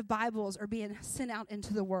hundreds of Bibles are being sent out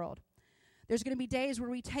into the world. There's going to be days where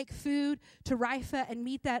we take food to Rifa and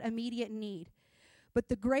meet that immediate need. But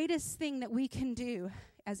the greatest thing that we can do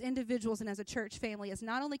as individuals and as a church family is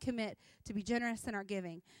not only commit to be generous in our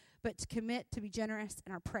giving, but to commit to be generous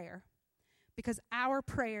in our prayer. Because our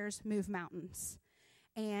prayers move mountains,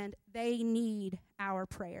 and they need our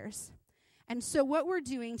prayers. And so what we're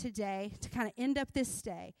doing today to kind of end up this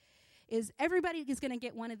day is everybody is going to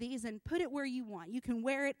get one of these and put it where you want. You can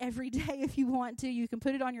wear it every day if you want to. You can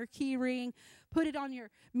put it on your key ring, put it on your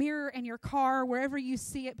mirror in your car, wherever you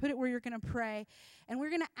see it, put it where you're going to pray. And we're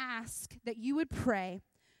going to ask that you would pray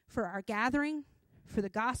for our gathering, for the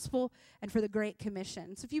gospel, and for the Great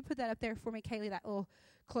Commission. So if you put that up there for me, Kaylee, that little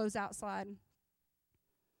closeout slide.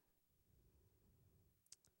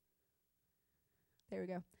 There we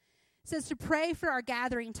go. It says to pray for our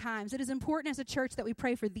gathering times. It is important as a church that we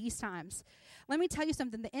pray for these times. Let me tell you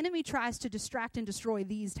something. The enemy tries to distract and destroy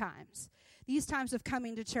these times of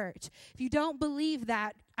coming to church. If you don't believe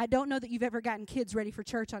that, I don't know that you've ever gotten kids ready for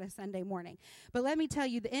church on a Sunday morning. But let me tell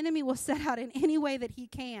you, the enemy will set out in any way that he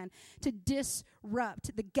can to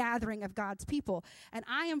disrupt the gathering of God's people. And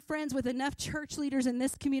I am friends with enough church leaders in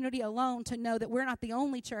this community alone to know that we're not the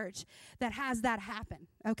only church that has that happen,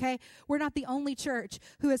 okay? We're not the only church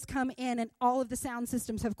who has come in and all of the sound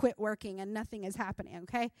systems have quit working and nothing is happening,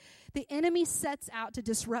 okay? The enemy sets out to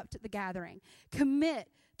disrupt the gathering. Commit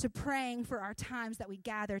to praying for our times that we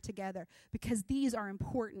gather together, because these are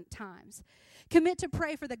important times. Commit to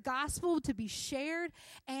pray for the gospel to be shared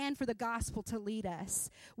and for the gospel to lead us.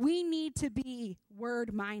 We need to be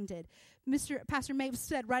word-minded. Pastor Maeve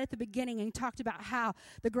said right at the beginning, and he talked about how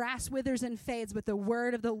the grass withers and fades, but the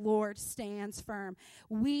word of the Lord stands firm.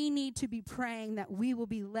 We need to be praying that we will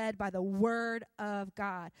be led by the word of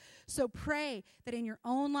God. So pray that in your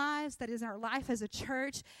own lives, that is our life as a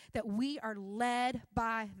church, that we are led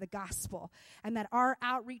by the gospel, and that our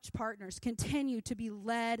outreach partners continue to be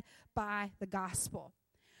led by the gospel.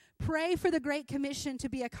 Pray for the Great Commission to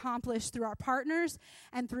be accomplished through our partners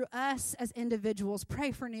and through us as individuals.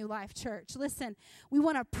 Pray for New Life Church. Listen, we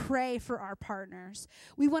want to pray for our partners.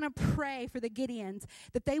 We want to pray for the Gideons,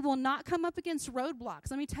 that they will not come up against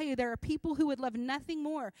roadblocks. Let me tell you, there are people who would love nothing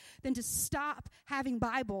more than to stop having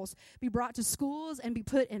Bibles be brought to schools and be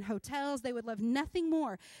put in hotels. They would love nothing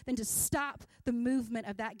more than to stop the movement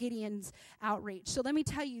of that Gideon's outreach. So let me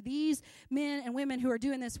tell you, these men and women who are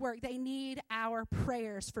doing this work, they need our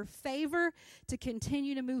prayers for favor to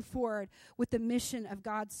continue to move forward with the mission of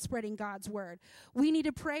God, spreading God's word. We need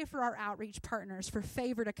to pray for our outreach partners for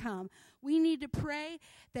favor to come. We need to pray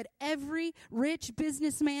that every rich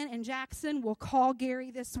businessman in Jackson will call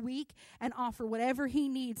Gary this week and offer whatever he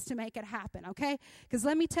needs to make it happen, okay? Because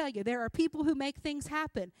let me tell you, there are people who make things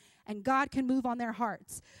happen, and God can move on their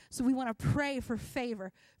hearts. So we want to pray for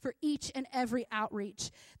favor for each and every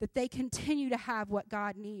outreach, that they continue to have what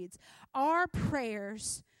God needs. Our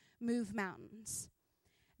prayers move mountains.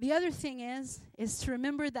 The other thing is to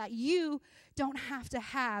remember that you don't have to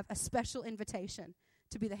have a special invitation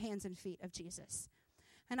to be the hands and feet of Jesus.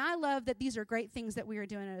 And I love that these are great things that we are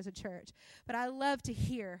doing as a church, but I love to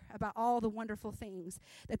hear about all the wonderful things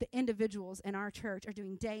that the individuals in our church are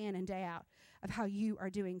doing day in and day out of how you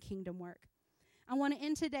are doing kingdom work. I want to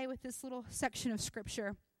end today with this little section of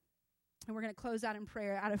scripture, and we're going to close out in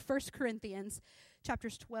prayer out of 1 Corinthians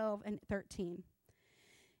chapters 12 and 13.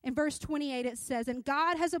 In verse 28, it says, "And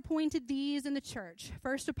God has appointed these in the church,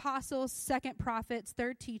 first apostles, second prophets,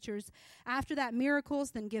 third teachers, after that miracles,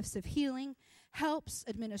 then gifts of healing, helps,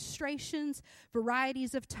 administrations,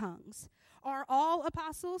 varieties of tongues. Are all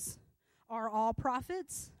apostles? Are all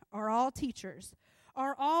prophets? Are all teachers?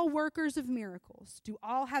 Are all workers of miracles? Do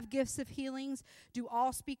all have gifts of healings? Do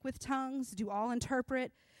all speak with tongues? Do all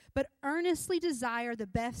interpret? But earnestly desire the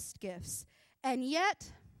best gifts, and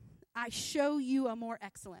yet I show you a more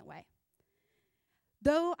excellent way.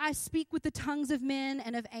 Though I speak with the tongues of men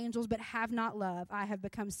and of angels, but have not love, I have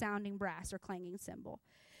become sounding brass or clanging cymbal.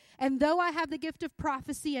 And though I have the gift of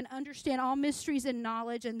prophecy and understand all mysteries and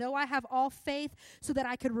knowledge, and though I have all faith so that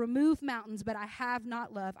I could remove mountains, but I have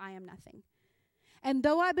not love, I am nothing. And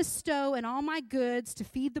though I bestow in all my goods to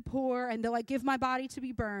feed the poor, and though I give my body to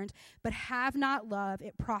be burned, but have not love,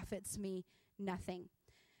 it profits me nothing."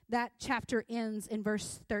 That chapter ends in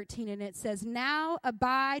verse 13, and it says, "Now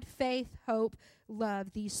abide faith, hope,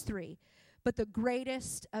 love, these three. But the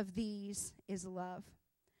greatest of these is love."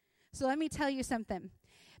 So let me tell you something.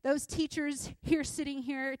 Those teachers here sitting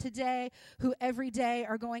here today who every day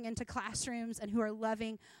are going into classrooms and who are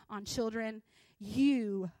loving on children,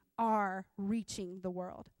 you are reaching the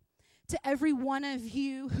world. To every one of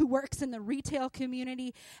you who works in the retail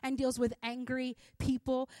community and deals with angry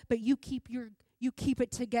people, but you keep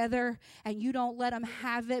it together and you don't let them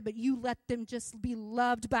have it, but you let them just be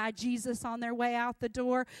loved by Jesus on their way out the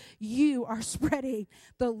door, you are spreading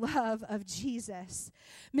the love of Jesus.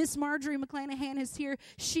 Miss Marjorie McClanahan is here.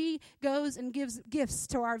 She goes and gives gifts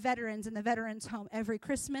to our veterans in the Veterans Home every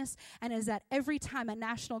Christmas, and is at every time a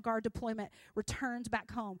National Guard deployment returns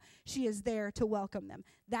back home, she is there to welcome them.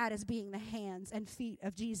 That is being the hands and feet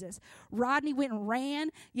of Jesus. Rodney went and ran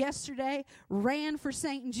yesterday, ran for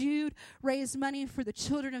St. Jude, raised money for the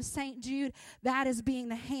children of St. Jude. That is being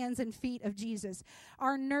the hands and feet of Jesus.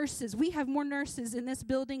 Our nurses, we have more nurses in this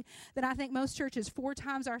building than I think most churches 4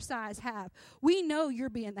 times our size have. We know you're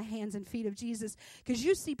being the hands and feet of Jesus because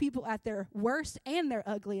you see people at their worst and their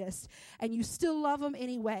ugliest, and you still love them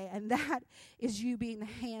anyway, and that is you being the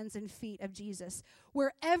hands and feet of Jesus.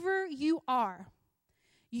 Wherever you are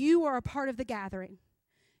a part of the gathering.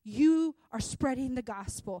 You are spreading the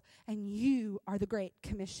gospel, and you are the Great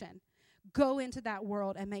Commission. Go into that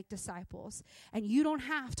world and make disciples. And you don't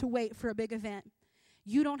have to wait for a big event.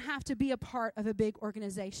 You don't have to be a part of a big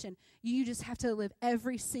organization. You just have to live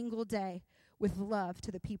every single day with love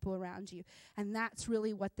to the people around you. And that's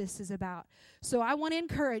really what this is about. So I want to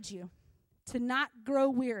encourage you to not grow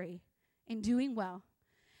weary in doing well,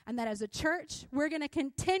 And that as a church, we're going to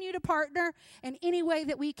continue to partner in any way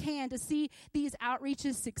that we can to see these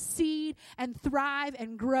outreaches succeed and thrive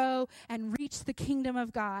and grow and reach the kingdom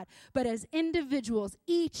of God. But as individuals,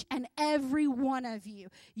 each and every one of you,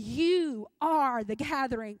 you are the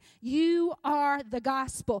gathering. You are the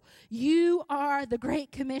gospel. You are the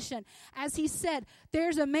Great Commission. As he said,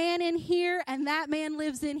 there's a man in here, and that man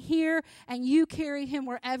lives in here, and you carry him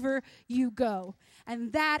wherever you go.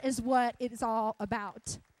 And that is what it is all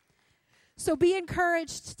about. So be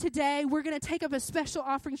encouraged today. We're going to take up a special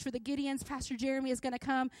offerings for the Gideons. Pastor Jeremy is going to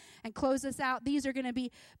come and close us out. These are going to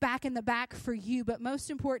be back in the back for you. But most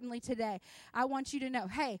importantly today, I want you to know,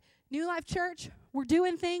 hey, New Life Church, we're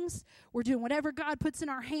doing things. We're doing whatever God puts in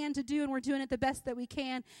our hand to do, and we're doing it the best that we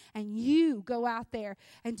can. And you go out there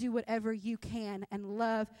and do whatever you can and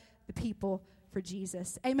love the people for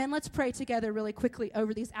Jesus. Amen. Let's pray together really quickly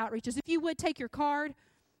over these outreaches. If you would, take your card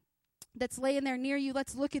that's laying there near you.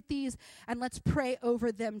 Let's look at these and let's pray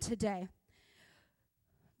over them today.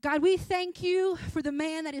 God, we thank you for the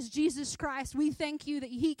man that is Jesus Christ. We thank you that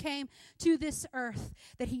he came to this earth,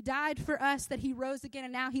 that he died for us, that he rose again,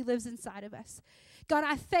 and now he lives inside of us. God,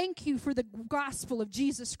 I thank you for the gospel of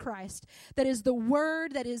Jesus Christ. That is the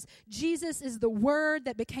word, that is Jesus is the word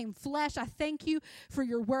that became flesh. I thank you for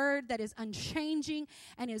your word that is unchanging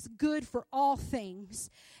and is good for all things.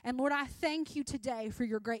 And Lord, I thank you today for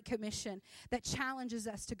your great commission that challenges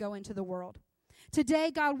us to go into the world.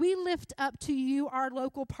 Today, God, we lift up to you our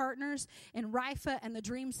local partners in Rifa and the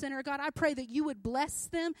Dream Center. God, I pray that you would bless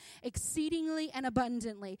them exceedingly and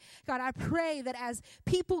abundantly. God, I pray that as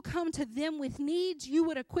people come to them with needs, you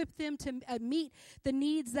would equip them to meet the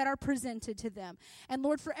needs that are presented to them. And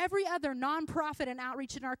Lord, for every other nonprofit and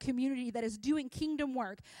outreach in our community that is doing kingdom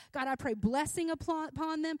work, God, I pray blessing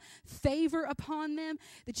upon them, favor upon them,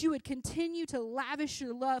 that you would continue to lavish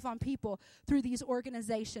your love on people through these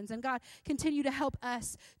organizations. And God, continue to help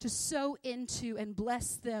us to sow into and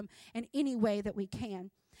bless them in any way that we can.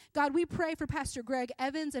 God, we pray for Pastor Greg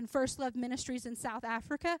Evans and First Love Ministries in South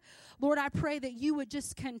Africa. Lord, I pray that you would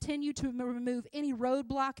just continue to remove any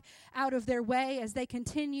roadblock out of their way as they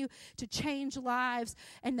continue to change lives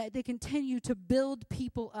and that they continue to build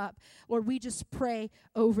people up. Lord, we just pray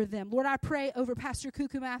over them. Lord, I pray over Pastor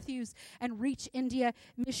Cuckoo Matthews and Reach India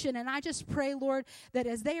Mission. And I just pray, Lord, that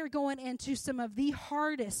as they are going into some of the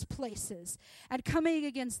hardest places and coming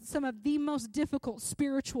against some of the most difficult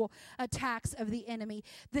spiritual attacks of the enemy,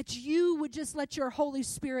 that you would just let your Holy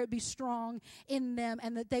Spirit be strong in them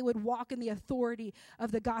and that they would walk in the authority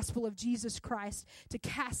of the gospel of Jesus Christ to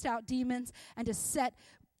cast out demons and to set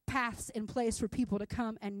paths in place for people to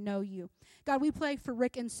come and know you. God, we pray for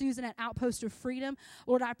Rick and Susan at Outpost of Freedom.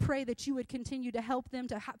 Lord, I pray that you would continue to help them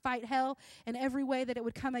to fight hell in every way that it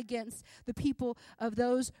would come against the people of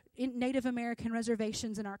those Native American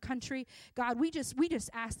reservations in our country. God, we just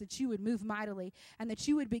ask that you would move mightily and that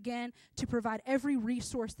you would begin to provide every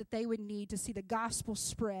resource that they would need to see the gospel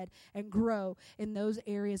spread and grow in those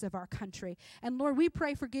areas of our country. And Lord, we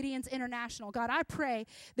pray for Gideons International. God, I pray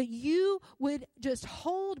that you would just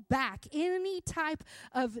hold back any type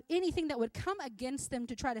of anything that would come against them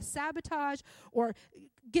to try to sabotage or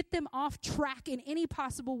get them off track in any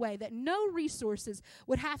possible way, that no resources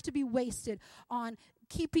would have to be wasted on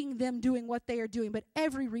keeping them doing what they are doing, but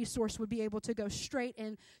every resource would be able to go straight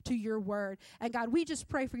into your word. And God, we just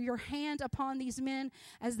pray for your hand upon these men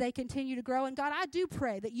as they continue to grow. And God, I do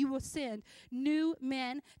pray that you will send new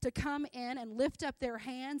men to come in and lift up their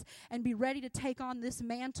hands and be ready to take on this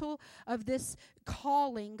mantle of this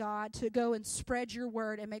calling, God, to go and spread your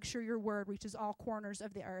word and make sure your word reaches all corners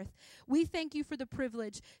of the earth. We thank you for the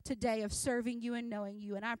privilege today of serving you and knowing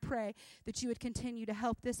you. And I pray that you would continue to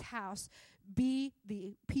help this house be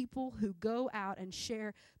the people who go out and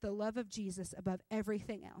share the love of Jesus above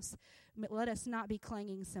everything else. Let us not be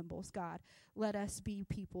clanging cymbals, God. Let us be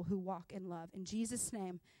people who walk in love. In Jesus'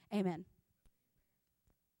 name, amen.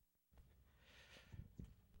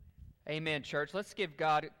 Amen, church. Let's give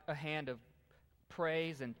God a hand of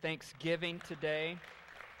praise and thanksgiving today.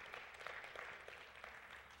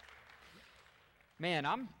 Man,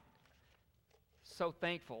 I'm so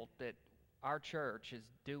thankful that our church is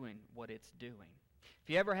doing what it's doing. If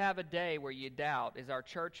you ever have a day where you doubt, is our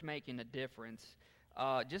church making a difference,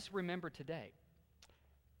 just remember today.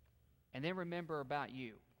 And then remember about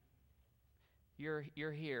you.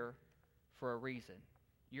 You're here for a reason.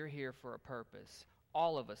 You're here for a purpose.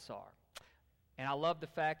 All of us are. And I love the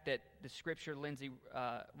fact that the scripture Lindsay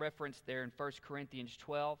referenced there in 1 Corinthians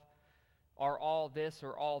 12, are all this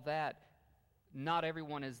or all that. Not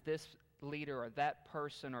everyone is this leader or that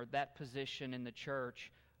person or that position in the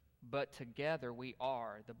church, but together we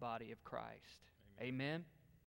are the body of Christ. Amen.